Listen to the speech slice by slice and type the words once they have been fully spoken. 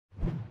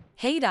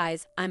Hey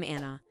guys, I'm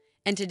Anna,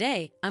 and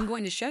today I'm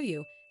going to show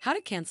you how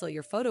to cancel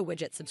your photo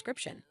widget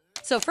subscription.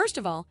 So first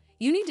of all,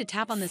 you need to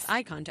tap on this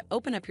icon to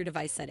open up your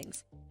device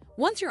settings.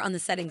 Once you're on the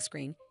settings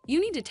screen, you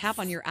need to tap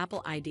on your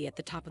Apple ID at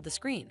the top of the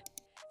screen.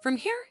 From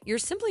here, you're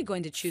simply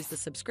going to choose the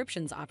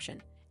subscriptions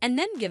option, and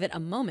then give it a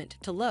moment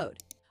to load.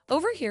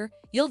 Over here,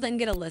 you'll then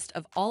get a list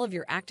of all of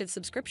your active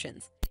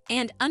subscriptions,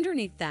 and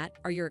underneath that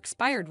are your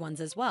expired ones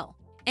as well.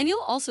 And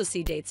you'll also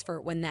see dates for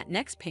when that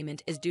next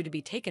payment is due to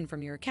be taken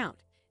from your account.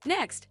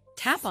 Next,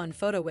 tap on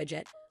Photo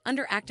Widget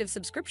under Active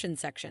Subscription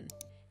section.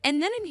 And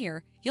then in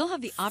here, you'll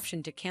have the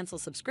option to cancel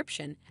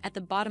subscription at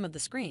the bottom of the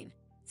screen.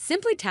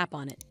 Simply tap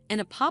on it, and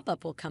a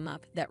pop-up will come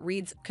up that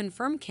reads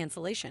Confirm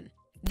Cancellation.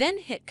 Then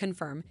hit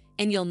Confirm,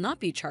 and you'll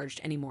not be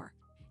charged anymore.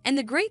 And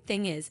the great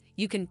thing is,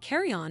 you can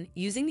carry on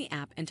using the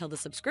app until the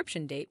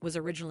subscription date was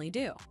originally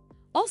due.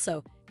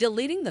 Also,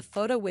 deleting the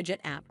Photo Widget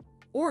app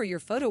or your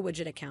Photo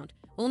Widget account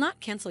will not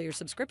cancel your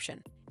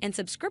subscription, and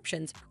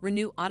subscriptions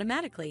renew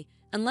automatically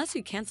unless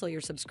you cancel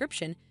your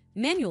subscription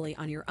manually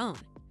on your own.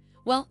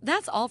 Well,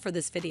 that's all for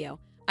this video.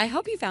 I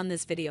hope you found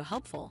this video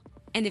helpful,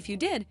 and if you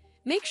did,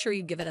 make sure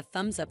you give it a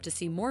thumbs up to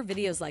see more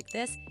videos like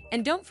this,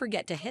 and don't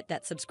forget to hit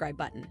that subscribe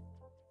button.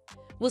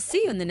 We'll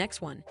see you in the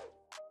next one.